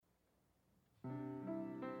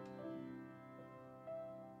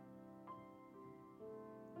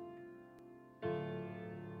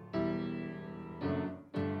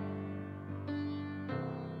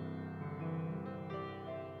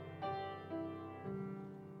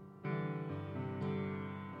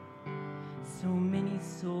So many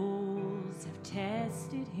souls have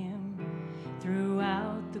tested him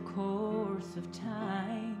throughout the course of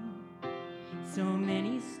time. So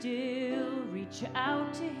many still reach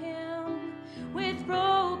out to him with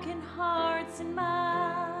broken hearts and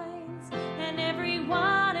minds, and every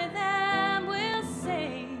one of them will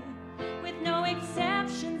say, with no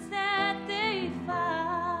exceptions, that they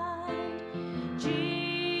find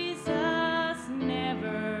Jesus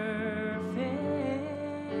never fails.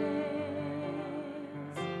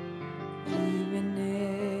 Even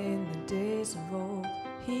in the days of old,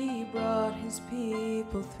 he brought his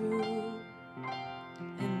people through.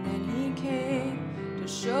 And then he came to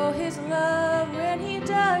show his love when he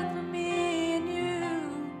died for me and you.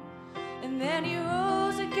 And then he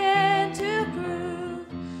rose again to prove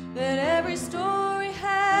that every story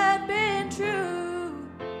had been true.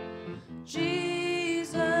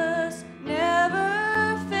 Jesus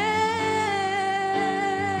never fails.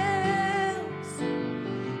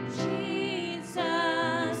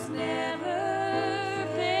 Jesus never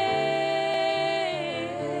fails.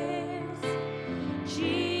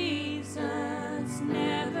 Jesus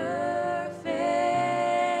never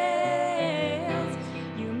fails.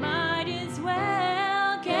 You might as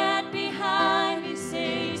well get behind me,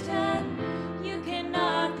 Satan. You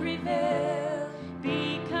cannot prevail,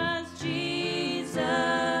 because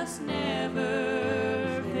Jesus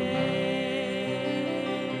never fails.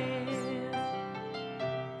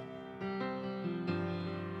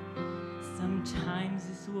 Sometimes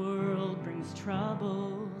this world brings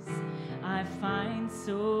troubles I find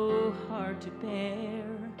so hard to bear.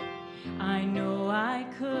 I know I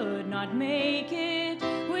could not make it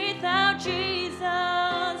without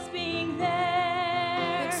Jesus being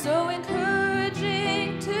there. It's so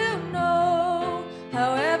encouraging to know,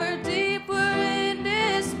 however deep we're in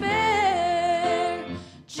despair,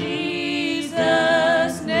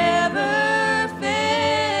 Jesus never fails.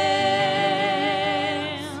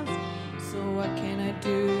 So what can I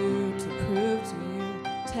do to prove to you?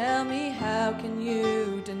 Tell me, how can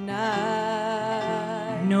you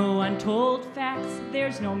deny? No untold facts,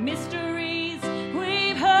 there's no mysteries.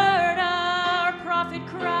 We've heard our prophet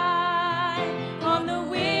cry on the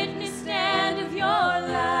witness stand of your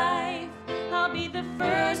life. I'll be the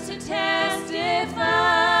first to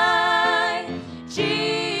testify.